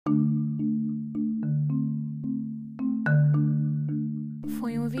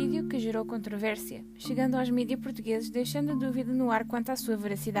Foi um vídeo que gerou controvérsia, chegando aos mídias portugueses, deixando a dúvida no ar quanto à sua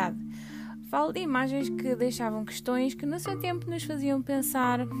veracidade. Falo de imagens que deixavam questões que no seu tempo nos faziam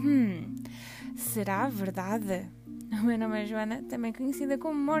pensar: será verdade? O meu nome é Joana, também conhecida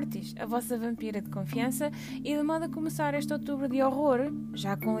como Mortis, a vossa vampira de confiança, e de modo a começar este outubro de horror,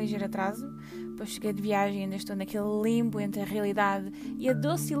 já com ligeiro atraso, pois cheguei de viagem e ainda estou naquele limbo entre a realidade e a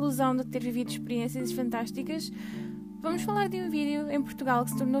doce ilusão de ter vivido experiências fantásticas. Vamos falar de um vídeo em Portugal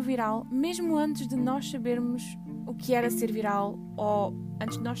que se tornou viral, mesmo antes de nós sabermos o que era ser viral, ou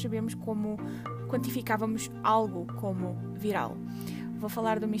antes de nós sabermos como quantificávamos algo como viral. Vou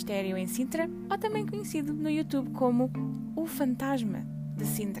falar do mistério em Sintra, ou também conhecido no YouTube como o Fantasma de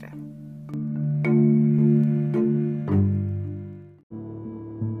Sintra.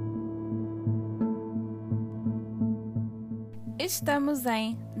 Estamos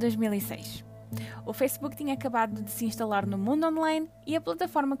em 2006. O Facebook tinha acabado de se instalar no mundo online e a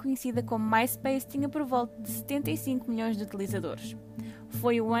plataforma conhecida como MySpace tinha por volta de 75 milhões de utilizadores.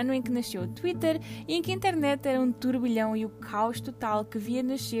 Foi o ano em que nasceu o Twitter e em que a internet era um turbilhão e o caos total que via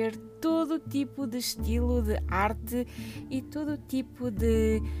nascer todo tipo de estilo de arte e todo tipo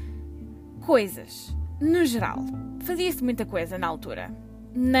de coisas. No geral, fazia-se muita coisa na altura.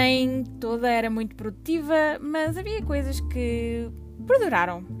 Nem toda era muito produtiva, mas havia coisas que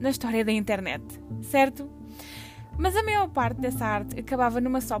perduraram na história da internet, certo? Mas a maior parte dessa arte acabava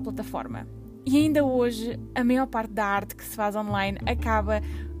numa só plataforma. E ainda hoje, a maior parte da arte que se faz online acaba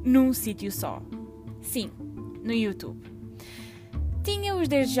num sítio só. Sim, no YouTube. Tinha os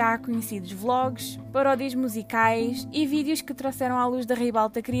desde já conhecidos vlogs, paródias musicais e vídeos que trouxeram à luz da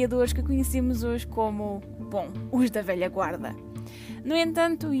ribalta criadores que conhecemos hoje como, os da velha guarda. No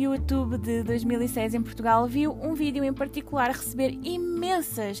entanto, o YouTube de 2006 em Portugal viu um vídeo em particular receber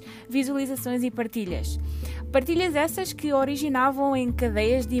imensas visualizações e partilhas. Partilhas essas que originavam em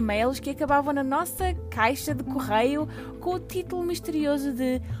cadeias de e-mails que acabavam na nossa caixa de correio com o título misterioso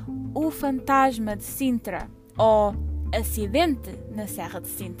de O Fantasma de Sintra ou Acidente na Serra de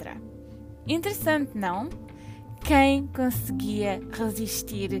Sintra. Interessante, não? Quem conseguia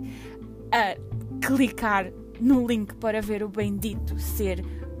resistir a clicar no link para ver o bendito ser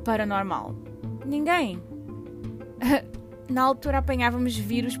paranormal? Ninguém. Na altura apanhávamos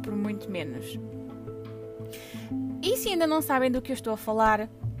vírus por muito menos. E se ainda não sabem do que eu estou a falar,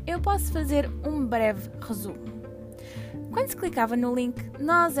 eu posso fazer um breve resumo. Quando se clicava no link,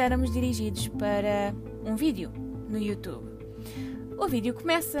 nós éramos dirigidos para um vídeo no YouTube. O vídeo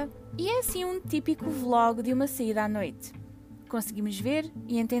começa e é assim um típico vlog de uma saída à noite. Conseguimos ver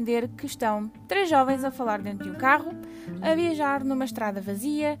e entender que estão 3 jovens a falar dentro de um carro, a viajar numa estrada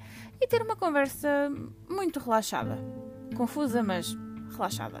vazia e ter uma conversa muito relaxada. Confusa, mas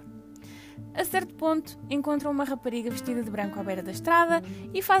relaxada. A certo ponto, encontram uma rapariga vestida de branco à beira da estrada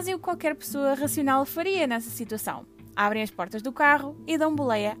e fazem o que qualquer pessoa racional faria nessa situação. Abrem as portas do carro e dão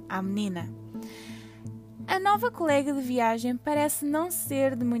boleia à menina. A nova colega de viagem parece não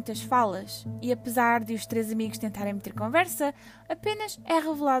ser de muitas falas e, apesar de os 3 amigos tentarem meter conversa, apenas é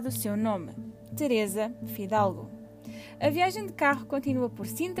revelado o seu nome, 𝖚𝖇𝖗𝖆𝖉𝖔. A viagem de carro continua por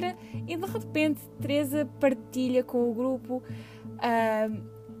Sintra e, de repente, Teresa partilha com o grupo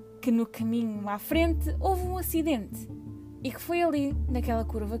que no caminho à frente houve um acidente e que foi ali, naquela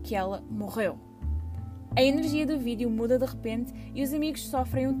curva, que ela morreu. A energia do vídeo muda de repente e os amigos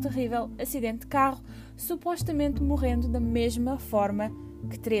sofrem um terrível acidente de carro, supostamente morrendo da mesma forma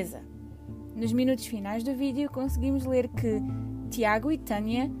que Teresa. Nos minutos finais do vídeo conseguimos ler que Tiago e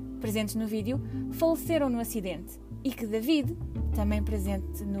Tânia, presentes no vídeo, faleceram no acidente e que David, também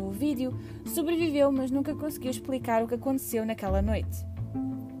presente no vídeo, sobreviveu, mas nunca conseguiu explicar o que aconteceu naquela noite.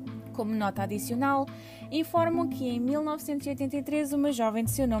 Como nota adicional, informam que em 1983 uma jovem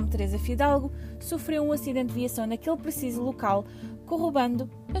de seu nome, 𝖚𝖇𝖗𝖆𝖔, sofreu um acidente de viação naquele preciso local, corroborando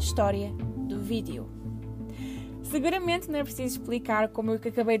a história do vídeo. Seguramente não é preciso explicar como o que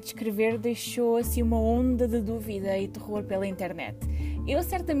acabei de descrever deixou assim uma onda de dúvida e terror pela internet. Eu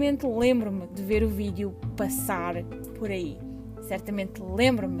certamente lembro-me de ver o vídeo passar por aí. Certamente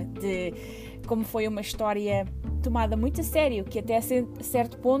lembro-me de como foi uma história tomada muito a sério, que até a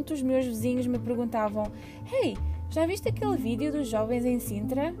certo ponto os meus vizinhos me perguntavam: "Hey, já viste aquele vídeo dos jovens em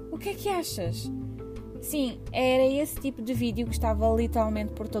Sintra? O que é que achas?" Sim, era esse tipo de vídeo que estava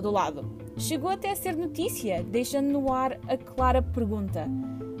literalmente por todo o lado. Chegou até a ser notícia, deixando no ar a clara pergunta: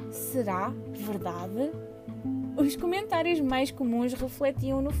 será verdade? Os comentários mais comuns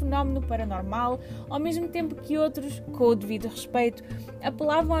refletiam no fenómeno paranormal, ao mesmo tempo que outros, com o devido respeito,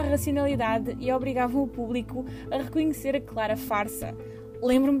 apelavam à racionalidade e obrigavam o público a reconhecer a clara farsa.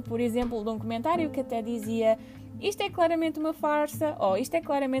 Lembro-me, por exemplo, de um comentário que até dizia: isto é claramente uma farsa, ou isto é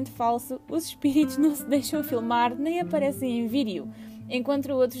claramente falso, os espíritos não se deixam filmar nem aparecem em vídeo.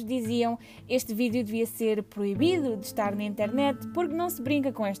 Enquanto outros diziam: este vídeo devia ser proibido de estar na internet porque não se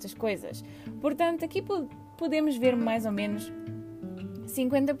brinca com estas coisas. Portanto, aqui podemos ver mais ou menos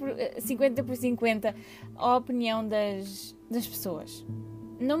 50 por 50 a opinião das pessoas.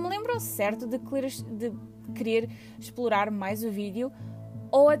 Não me lembro ao certo de querer explorar mais o vídeo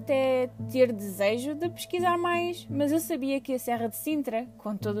ou até ter desejo de pesquisar mais, mas eu sabia que a Serra de Sintra,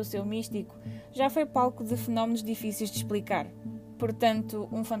 com todo o seu místico, já foi palco de fenómenos difíceis de explicar. Portanto,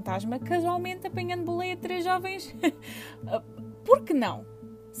 um fantasma casualmente apanhando boleia de 3 jovens? Por que não?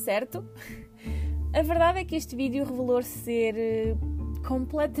 Certo? A verdade é que este vídeo revelou-se ser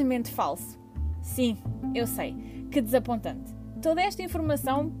completamente falso. Sim, eu sei, que desapontante. Toda esta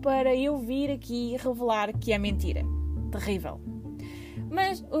informação para eu vir aqui revelar que é mentira. Terrível.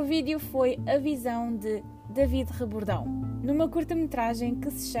 Mas o vídeo foi a visão de 𝖆𝖘𝖗𝖆𝖔, numa curta-metragem que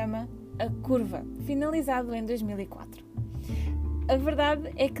se chama A Curva, finalizado em 2004. A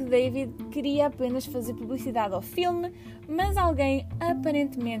verdade é que David queria apenas fazer publicidade ao filme, mas alguém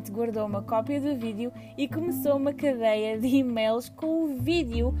aparentemente guardou uma cópia do vídeo e começou uma cadeia de e-mails com o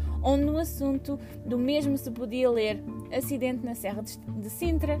vídeo, onde no assunto do mesmo se podia ler Acidente na Serra de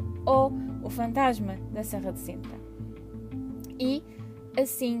Sintra ou O Fantasma da Serra de Sintra. E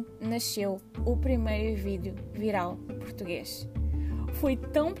assim nasceu o primeiro vídeo viral português. Foi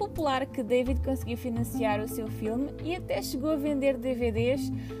tão popular que David conseguiu financiar o seu filme e até chegou a vender DVDs.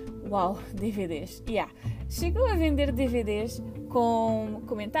 Uau, DVDs! Chegou a vender DVDs com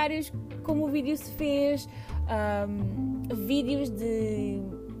comentários, como o vídeo se fez, vídeos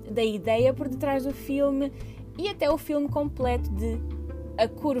da ideia por detrás do filme e até o filme completo de A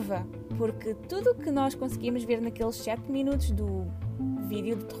Curva, porque tudo o que nós conseguimos ver naqueles 7 minutos do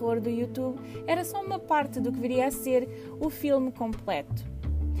vídeo de terror do YouTube era só uma parte do que viria a ser o filme completo.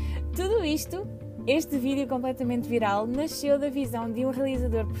 Tudo isto, este vídeo completamente viral, nasceu da visão de um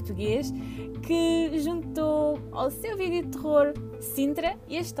realizador português que juntou ao seu vídeo de terror Sintra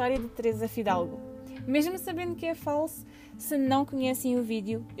e a história de Teresa Fidalgo. Mesmo sabendo que é falso, se não conhecem o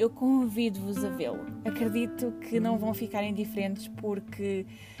vídeo, eu convido-vos a vê-lo. Acredito que não vão ficar indiferentes porque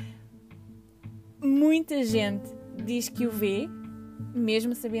muita gente diz que o vê,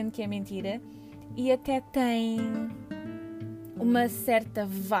 mesmo sabendo que é mentira, e até tem uma certa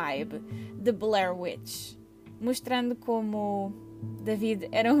vibe de Blair Witch, mostrando como David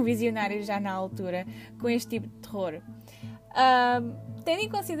era um visionário já na altura com este tipo de terror. Tendo em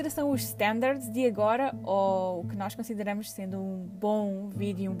consideração os standards de agora, ou o que nós consideramos sendo um bom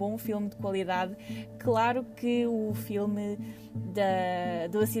vídeo, um bom filme de qualidade, claro que o filme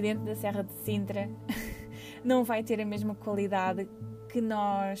do acidente da Serra de Sintra não vai ter a mesma qualidade que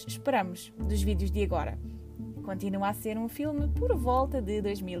nós esperamos dos vídeos de agora. Continua a ser um filme por volta de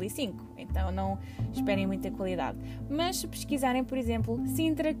 2005, então não esperem muita qualidade. Mas se pesquisarem, por exemplo,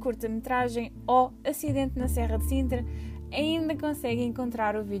 Sintra, curta-metragem ou Acidente na Serra de Sintra, ainda conseguem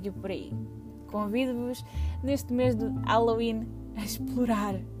encontrar o vídeo por aí. Convido-vos, neste mês de Halloween, a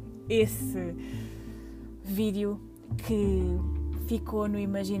explorar esse vídeo que ficou no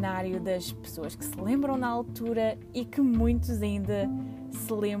imaginário das pessoas que se lembram na altura e que muitos ainda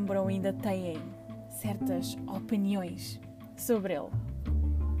se lembram, ainda têm certas opiniões sobre ele.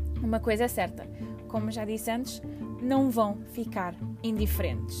 Uma coisa é certa, como já disse antes, não vão ficar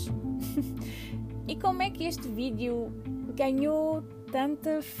indiferentes. E como é que este vídeo ganhou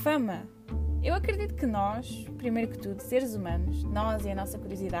tanta fama? Eu acredito que nós, primeiro que tudo, seres humanos, nós e a nossa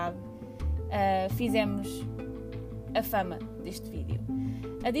curiosidade, fizemos a fama deste vídeo.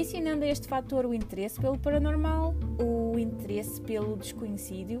 Adicionando a este fator o interesse pelo paranormal, o interesse pelo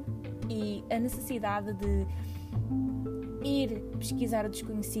desconhecido e a necessidade de ir pesquisar o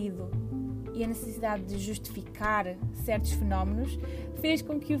desconhecido e a necessidade de justificar certos fenómenos, fez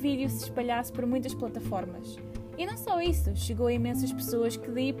com que o vídeo se espalhasse por muitas plataformas. E não só isso, chegou a imensas pessoas que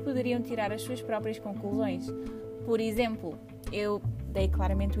daí poderiam tirar as suas próprias conclusões. Por exemplo, eu dei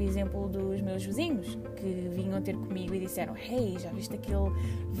claramente o exemplo dos meus vizinhos que vinham ter comigo e disseram: "Hey, já viste aquele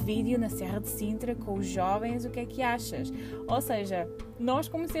vídeo na Serra de Sintra com os jovens, o que é que achas?" Ou seja, nós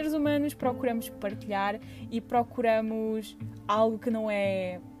como seres humanos procuramos partilhar e procuramos algo que não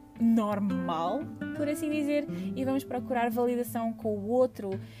é normal, por assim dizer, e vamos procurar validação com o outro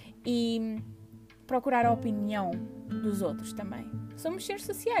e procurar a opinião dos outros também. Somos seres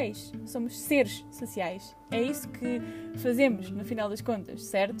sociais. É isso que fazemos, no final das contas,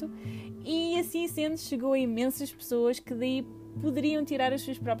 certo? E assim sendo, chegou a imensas pessoas que daí poderiam tirar as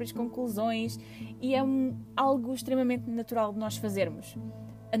suas próprias conclusões e é algo extremamente natural de nós fazermos.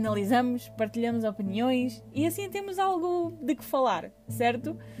 Analisamos, partilhamos opiniões e assim temos algo de que falar,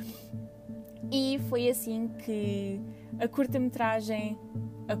 certo? E foi assim que a curta-metragem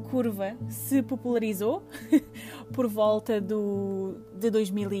A Curva se popularizou por volta de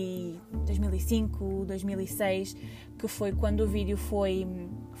 2005, 2006, que foi quando o vídeo foi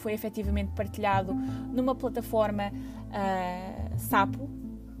efetivamente partilhado numa plataforma Sapo,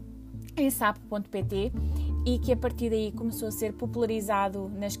 em sapo.pt, e que a partir daí começou a ser popularizado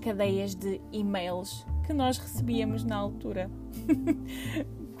nas cadeias de e-mails que nós recebíamos na altura.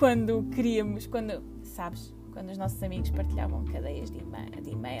 Quando os nossos amigos partilhavam cadeias de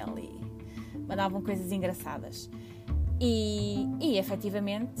e-mail e mandavam coisas engraçadas. E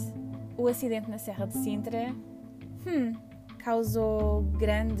efetivamente, o acidente na Serra de Sintra causou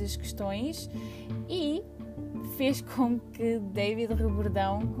grandes questões e fez com que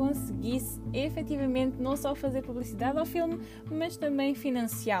𝖣𝖃 conseguisse efetivamente não só fazer publicidade ao filme, mas também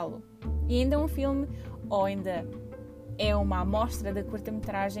financiá-lo. E ainda é um filme, ou ainda é uma amostra da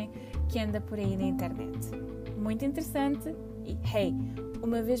curta-metragem que anda por aí na internet. Muito interessante e,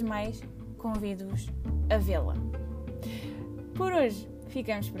 uma vez mais, convido-vos a vê-la. Por hoje,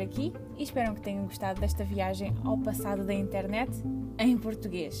 ficamos por aqui e espero que tenham gostado desta viagem ao passado da internet em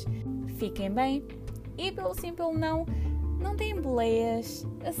português. Fiquem bem e, pelo sim, pelo não deem boleias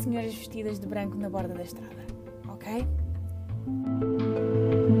a senhoras vestidas de branco na borda da estrada, ok?